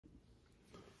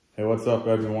Hey, what's up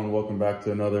everyone? Welcome back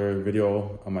to another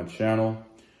video on my channel.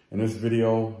 In this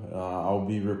video, I'll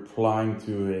be replying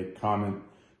to a comment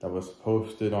that was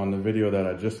posted on the video that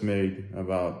I just made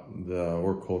about the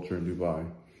work culture in Dubai.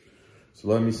 So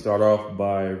let me start off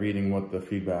by reading what the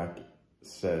feedback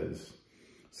says.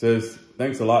 It says,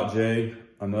 "Thanks a lot, Jay.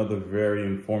 Another very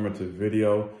informative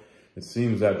video. It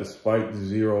seems that despite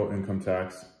zero income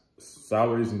tax,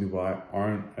 salaries in Dubai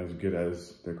aren't as good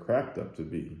as they're cracked up to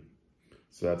be."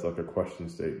 So that's like a question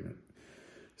statement.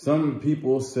 Some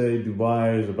people say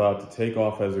Dubai is about to take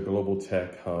off as a global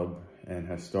tech hub and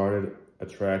has started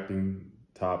attracting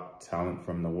top talent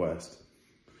from the West.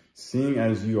 Seeing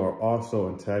as you are also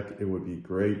in tech, it would be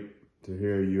great to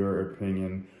hear your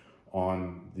opinion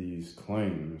on these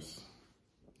claims.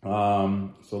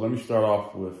 So let me start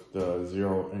off with the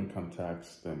zero income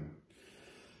tax thing.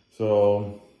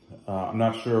 So I'm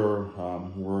not sure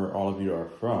where all of you are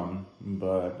from,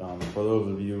 but for those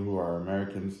of you who are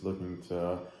Americans looking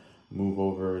to move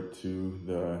over to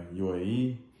the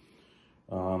UAE,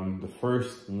 the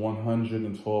first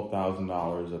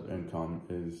 $112,000 of income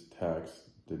is tax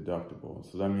deductible.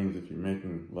 So that means if you're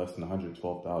making less than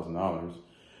 $112,000,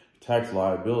 tax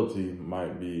liability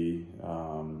might be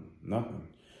nothing.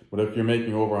 But if you're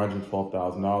making over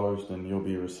 $112,000, then you'll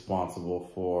be responsible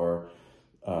for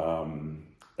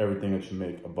everything that you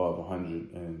make above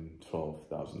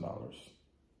 $112,000.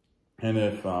 And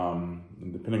if,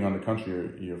 depending on the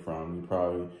country you're from,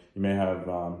 you may have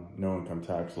no income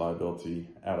tax liability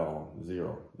at all,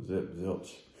 zero,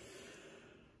 zilch.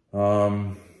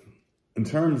 In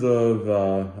terms of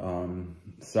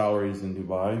salaries in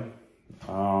Dubai,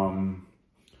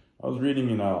 I was reading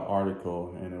an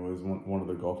article, and it was one of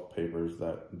the Gulf papers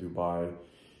that Dubai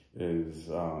is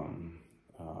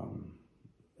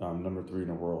number 3 in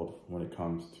the world when it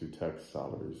comes to tech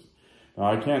salaries. Now,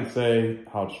 I can't say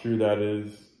how true that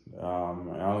is.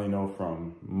 I only know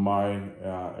from my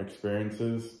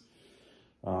experiences,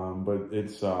 but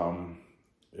it's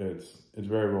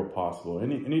very well possible.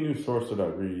 Any news source that I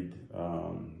read,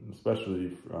 especially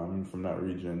from that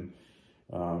region,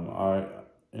 I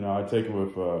take it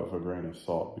with a grain of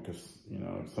salt, because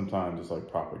sometimes it's like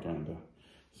propaganda.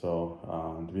 So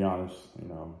to be honest,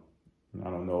 I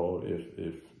don't know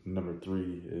if number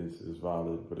 3 is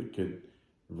valid, but it could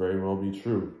very well be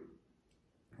true.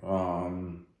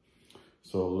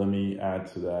 So let me add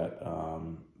to that.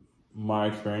 My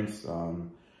experience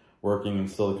working in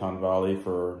Silicon Valley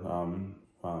for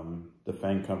the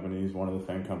FANG companies, one of the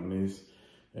FANG companies.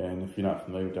 And if you're not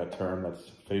familiar with that term, that's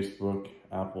Facebook,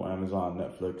 Apple, Amazon,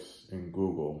 Netflix, and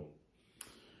Google.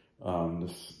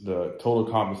 The total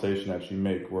compensation that you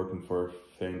make working for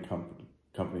FANG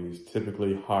companies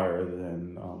typically higher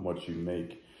than what you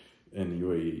make in the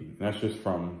UAE. And that's just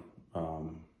from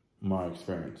my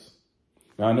experience.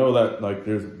 Now, I know that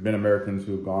there's been Americans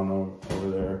who have gone over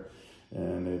there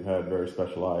and they've had very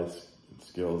specialized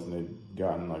skills, and they've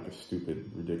gotten like a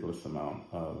stupid, ridiculous amount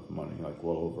of money, like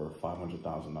well over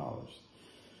 $500,000.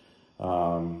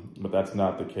 But that's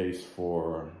not the case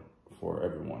for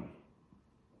everyone.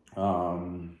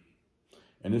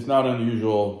 And it's not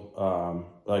unusual,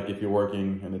 like if you're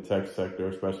working in the tech sector,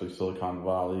 especially Silicon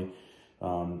Valley,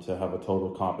 to have a total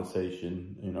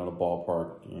compensation, the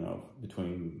ballpark,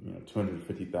 between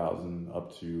 250,000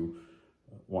 up to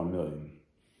 1 million.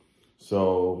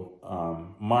 So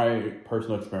my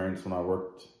personal experience when I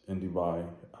worked in Dubai,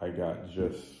 I got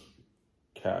just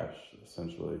cash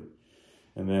essentially,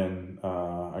 and then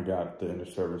I got the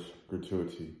inter-service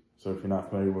gratuity. So if you're not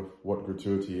familiar with what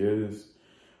gratuity is,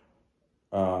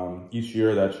 each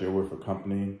year that you're with a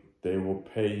company, they will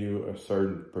pay you a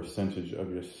certain percentage of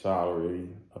your salary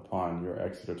upon your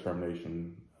exit or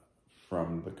termination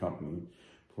from the company,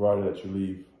 provided that you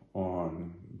leave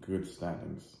on good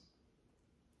standings.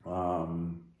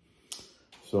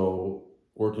 So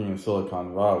working in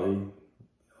Silicon Valley,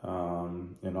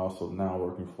 and also now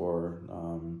working for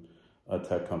a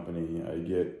tech company, I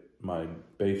get my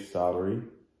base salary,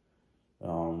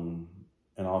 and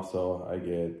also I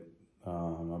get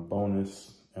a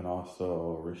bonus, and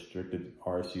also restricted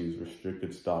RSUs,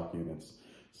 restricted stock units.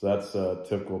 So that's a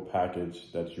typical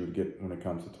package that you would get when it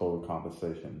comes to total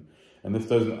compensation. And this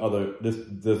does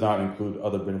not include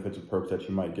other benefits or perks that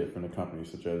you might get from the company,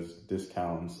 such as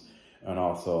discounts, and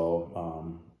also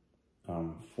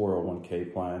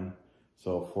 401k plan.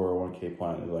 So 401k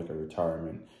plan is like a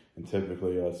retirement, and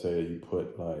typically let's say you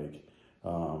put like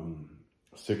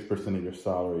 6% of your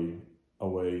salary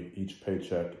away each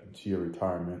paycheck to your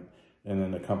retirement, and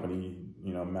then the company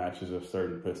matches a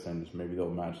certain percentage. Maybe they'll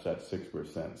match that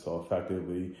 6%. So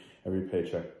effectively every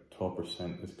paycheck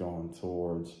 12% is going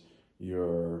towards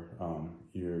your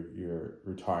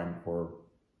retiring or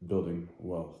building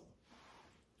wealth.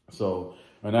 So,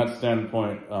 on that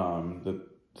standpoint, the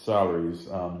salaries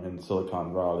in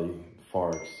Silicon Valley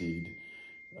far exceed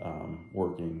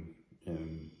working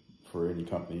for any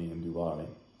company in Dubai,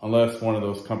 unless one of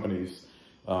those companies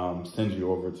sends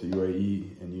you over to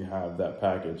UAE and you have that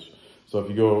package. So if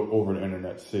you go over to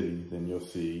Internet City, then you'll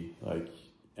see like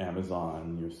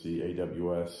Amazon, you'll see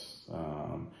AWS,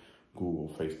 Google,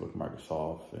 Facebook,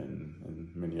 Microsoft,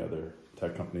 and many other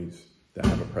tech companies that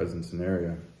have a presence in the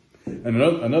area. And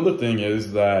another thing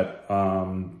is that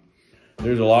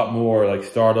there's a lot more like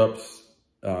startups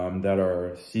that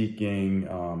are seeking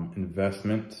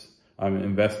investors.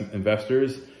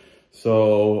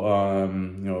 So,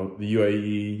 the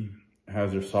UAE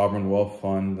has their sovereign wealth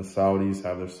fund. The Saudis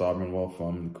have their sovereign wealth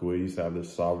fund. The Kuwaitis have their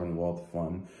sovereign wealth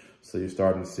fund. So you're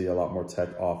starting to see a lot more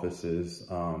tech offices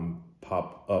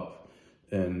pop up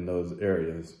in those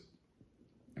areas.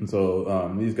 And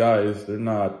so these guys, they're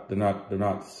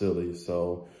not silly.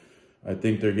 So I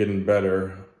think they're getting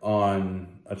better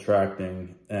on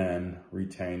attracting and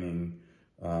retaining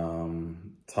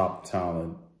top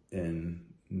talent in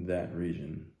that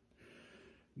region.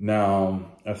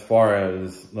 Now, as far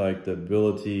as like the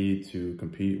ability to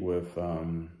compete with,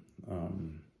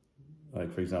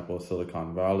 like for example,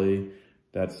 Silicon Valley,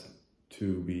 that's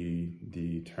to be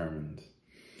determined.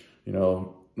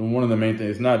 One of the main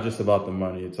things is not just about the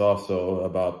money; it's also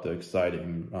about the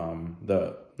exciting,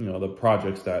 the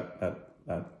projects that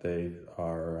they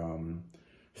are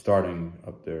starting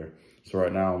up there. So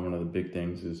right now, one of the big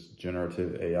things is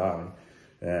generative AI,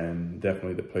 and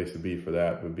definitely the place to be for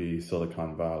that would be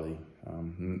Silicon Valley.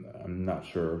 I'm not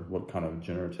sure what kind of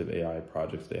generative AI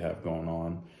projects they have going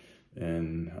on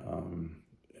in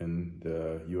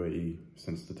the UAE,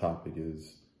 since the topic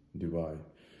is Dubai.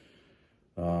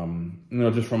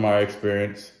 Just from my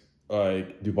experience,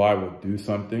 like Dubai will do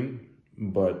something,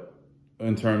 but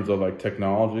in terms of like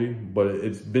technology, but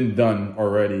it's been done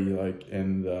already, like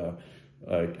in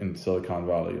Silicon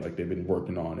Valley, like they've been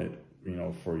working on it,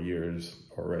 for years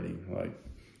already, like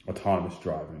autonomous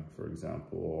driving, for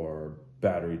example, or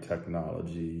battery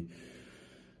technology,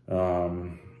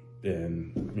 and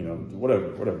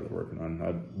whatever they're working on.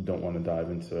 I don't want to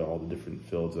dive into all the different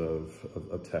fields of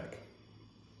tech.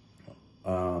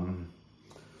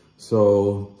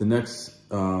 So the next,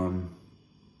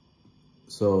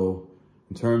 so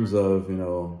in terms of,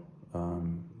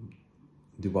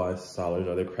 Dubai's salaries,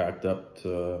 are they cracked up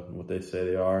to what they say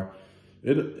they are?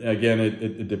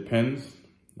 It depends,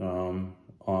 on,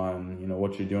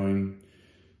 what you're doing,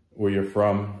 where you're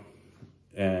from,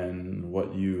 and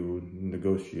what you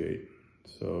negotiate.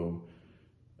 So,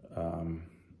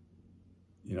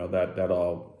 that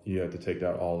all, you have to take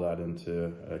all that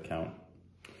into account.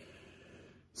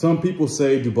 Some people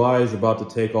say Dubai is about to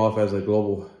take off as a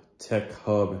global tech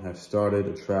hub and has started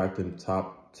attracting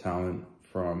top talent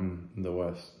from the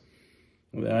West.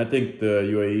 And I think the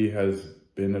UAE has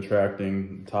been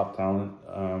attracting top talent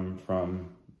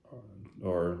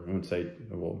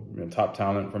top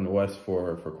talent from the West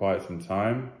for quite some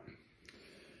time.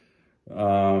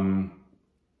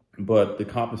 But the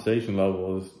compensation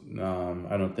levels,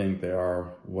 I don't think they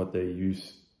are what they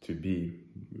used to be.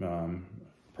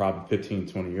 Probably 15,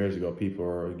 20 years ago, people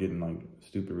are getting like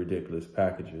stupid, ridiculous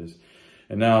packages.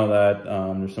 And now that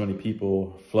there's so many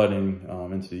people flooding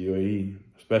into the UAE,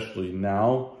 especially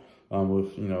now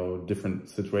with, different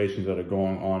situations that are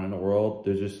going on in the world,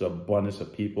 there's just an abundance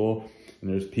of people, and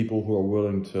there's people who are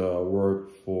willing to work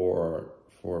for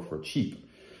cheap.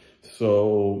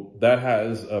 So that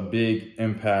has a big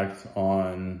impact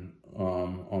on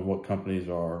what companies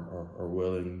are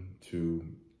willing to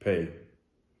pay.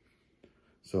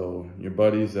 So your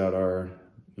buddies that are,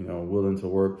 willing to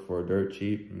work for dirt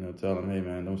cheap, tell them, hey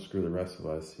man, don't screw the rest of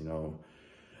us, don't,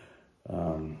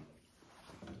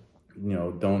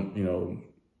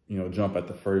 jump at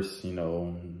the first,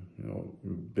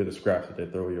 bit of scraps that they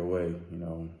throw your way,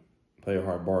 play a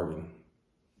hard bargain.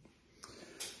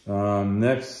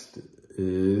 Next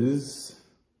is,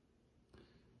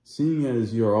 seeing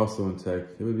as you're also in tech,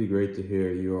 it would be great to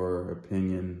hear your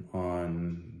opinion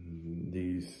on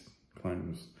these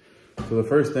claims. So the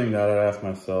first thing that I ask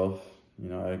myself,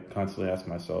 I constantly ask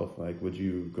myself, like, would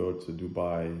you go to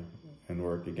Dubai and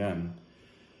work again?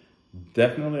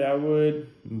 Definitely I would,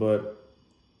 but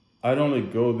I'd only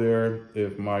go there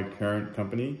if my current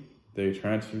company, they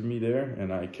transferred me there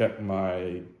and I kept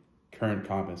my current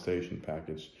compensation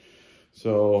package.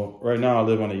 So right now I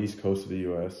live on the East Coast of the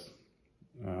US.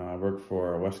 I work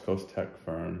for a West Coast tech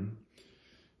firm.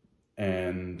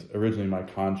 And originally my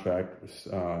contract was,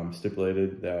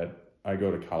 stipulated that I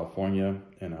go to California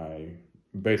and I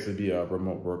basically be a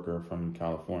remote worker from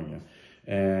California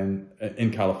and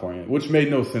in California, which made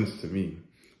no sense to me.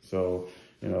 So,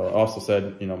 I also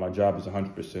said, my job is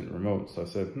 100% remote. So I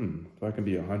said, if I can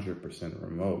be 100%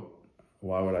 remote,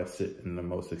 why would I sit in the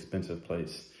most expensive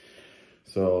place?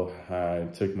 So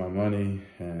I took my money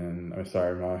and my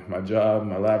job,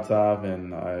 my laptop,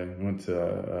 and I went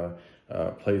to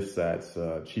a place that's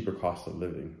cheaper cost of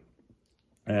living.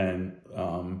 And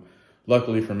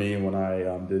luckily for me, when I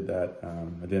did that,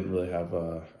 I didn't really have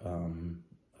a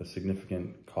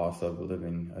significant cost of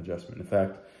living adjustment. In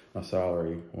fact, my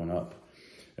salary went up.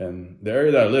 And the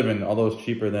area that I live in, although it's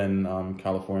cheaper than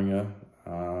California,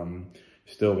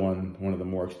 still one of the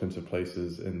more expensive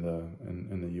places in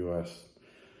the U.S.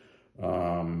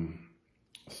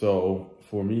 So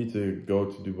for me to go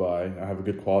to Dubai, I have a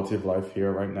good quality of life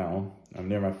here right now. I'm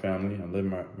near my family. I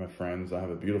live with my friends. I have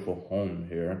a beautiful home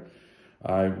here.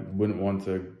 I wouldn't want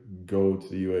to go to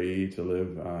the UAE to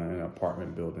live in an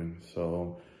apartment building.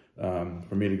 So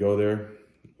for me to go there,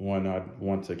 one, I'd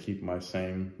want to keep my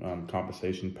same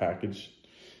compensation package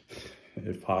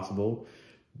if possible.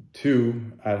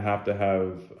 Two, I'd have to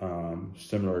have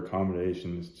similar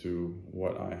accommodations to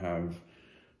what I have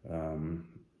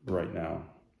right now.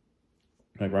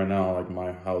 Like right now, like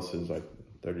my house is like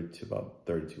about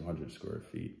 3,200 square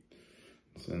feet.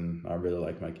 And I really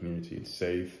like my community. It's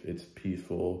safe, it's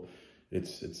peaceful,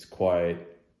 it's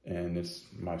quiet, and it's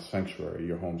my sanctuary.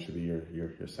 Your home should be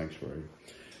your sanctuary.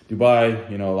 Dubai,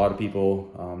 a lot of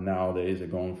people nowadays are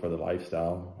going for the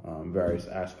lifestyle, various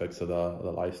aspects of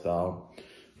the lifestyle.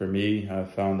 For me, I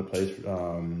found a place,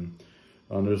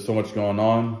 there's so much going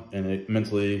on, and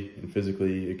mentally and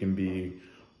physically, it can be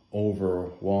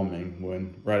overwhelming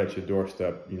when right at your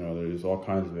doorstep, there's all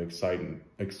kinds of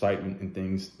excitement and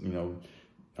things,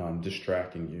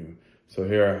 distracting you. So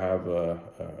here I have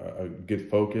a good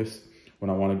focus. When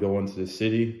I want to go into the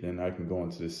city, then I can go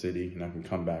into the city and I can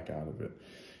come back out of it.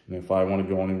 And if I want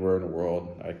to go anywhere in the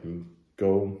world, I can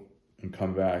go and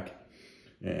come back.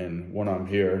 And when I'm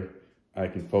here, I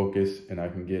can focus and I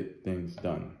can get things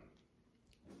done.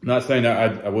 I'm not saying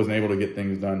that I wasn't able to get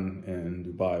things done in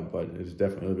Dubai, but it's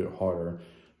definitely a little bit harder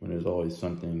when there's always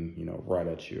something, right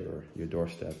at your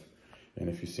doorstep. And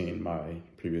if you've seen my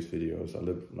previous videos, I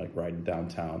live like right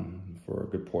downtown for a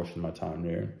good portion of my time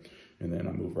there. And then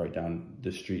I moved right down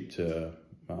the street to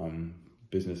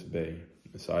Business Bay.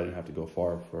 So I didn't have to go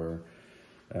far for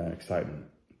excitement.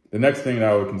 The next thing that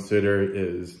I would consider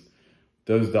is,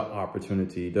 does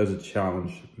the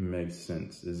challenge make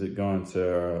sense? Is it going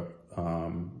to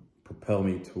propel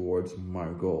me towards my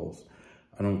goals?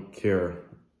 I don't care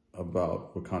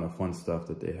about what kind of fun stuff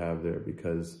that they have there,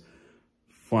 because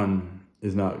fun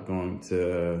is not going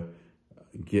to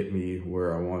get me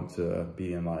where I want to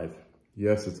be in life.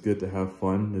 Yes, it's good to have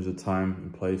fun. There's a time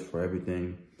and place for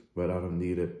everything, but I don't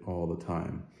need it all the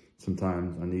time.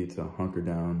 Sometimes I need to hunker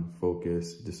down,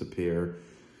 focus, disappear,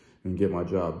 and get my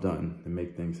job done and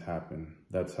make things happen.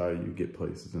 That's how you get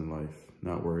places in life,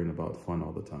 not worrying about fun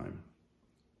all the time.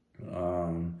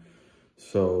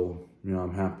 So,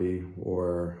 I'm happy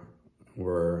where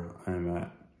I'm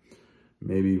at.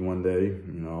 Maybe one day,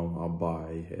 I'll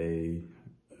buy a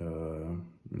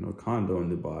condo in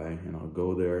Dubai and I'll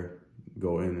go there,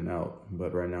 go in and out.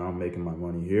 But right now I'm making my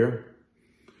money here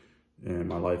and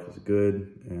my life is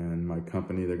good, and my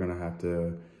company, they're gonna have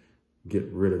to get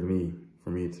rid of me for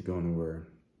me to go anywhere.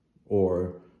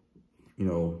 Or,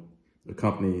 the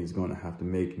company is gonna have to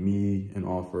make me an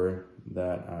offer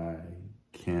that I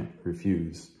can't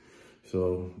refuse.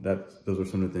 So those are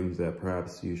some of the things that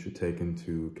perhaps you should take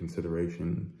into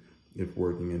consideration if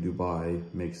working in Dubai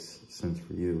makes sense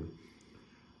for you.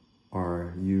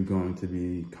 Are you going to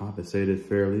be compensated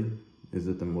fairly? Is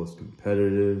it the most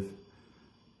competitive?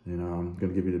 I'm going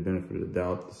to give you the benefit of the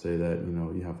doubt to say that,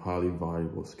 you have highly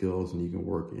valuable skills and you can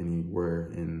work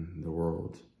anywhere in the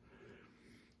world.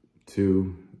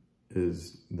 Two,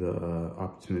 is the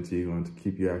opportunity going to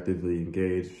keep you actively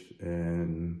engaged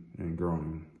and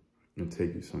growing and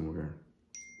take you somewhere?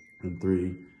 And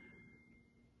three,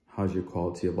 how's your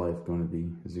quality of life going to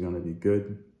be? Is it going to be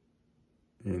good?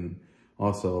 And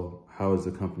also, how is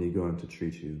the company going to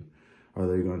treat you? Are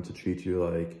they going to treat you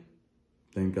like,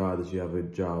 thank God that you have a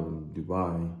job in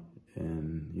Dubai,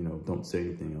 and, don't say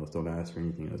anything else, don't ask for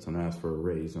anything else, don't ask for a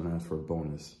raise, don't ask for a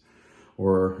bonus?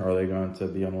 Or are they going to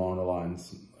be along the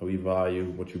lines, we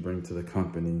value what you bring to the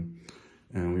company,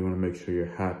 and we want to make sure you're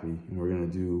happy, and we're going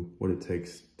to do what it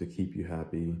takes to keep you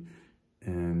happy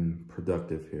and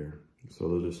productive here? So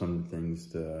those are some of the things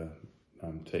to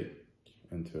take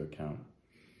into account.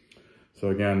 So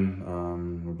again,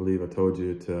 I believe I told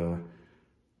you to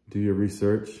do your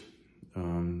research.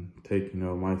 Take,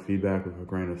 my feedback with a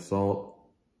grain of salt,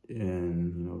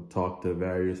 and, talk to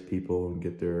various people and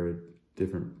get their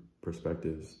different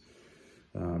perspectives.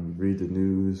 Read the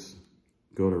news,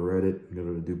 go to Reddit, go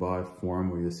to the Dubai forum,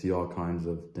 where you'll see all kinds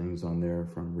of things on there,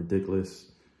 from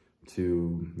ridiculous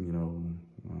to,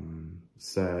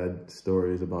 sad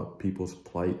stories about people's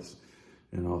plights,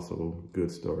 and also good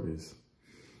stories.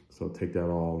 So take that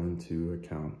all into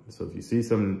account. So if you see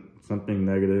something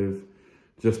negative,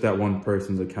 just that one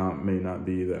person's account may not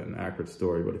be an accurate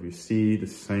story, but if you see the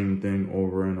same thing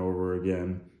over and over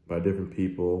again by different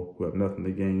people who have nothing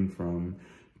to gain from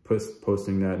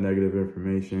posting that negative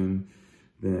information,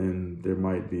 then there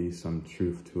might be some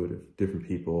truth to it if different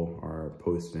people are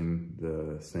posting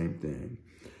the same thing.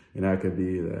 And that could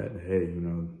be that, hey,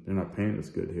 they're not paying us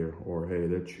good here, or hey,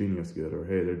 they're treating us good, or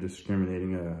hey, they're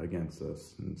discriminating against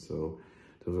us. And so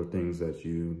those are things that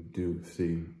you do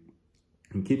see.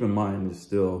 And keep in mind, it's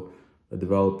still a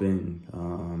developing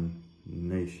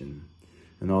nation.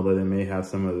 And although they may have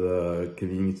some of the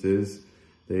conveniences,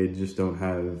 they just don't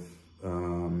have,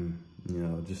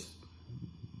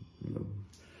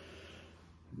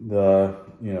 the,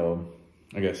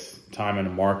 I guess, time in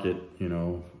the market,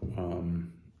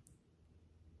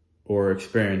 or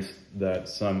experience that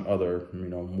some other,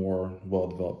 more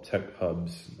well-developed tech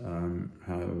hubs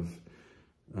have,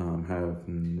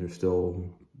 and they're still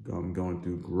going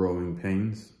through growing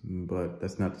pains, but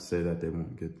that's not to say that they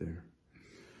won't get there.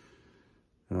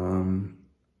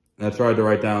 I tried to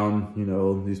write down,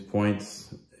 these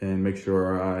points and make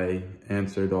sure I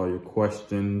answered all your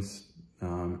questions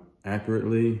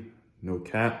accurately, no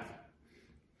cap.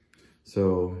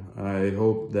 So I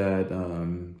hope that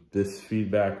this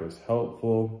feedback was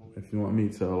helpful. If you want me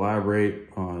to elaborate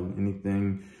on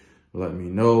anything, let me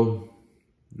know.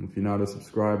 If you're not a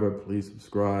subscriber, please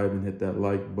subscribe and hit that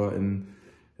like button.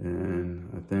 And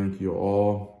I thank you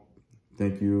all.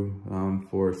 Thank you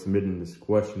for submitting this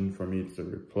question for me to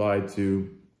reply to.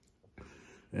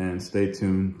 And stay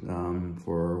tuned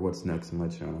for what's next on my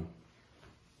channel.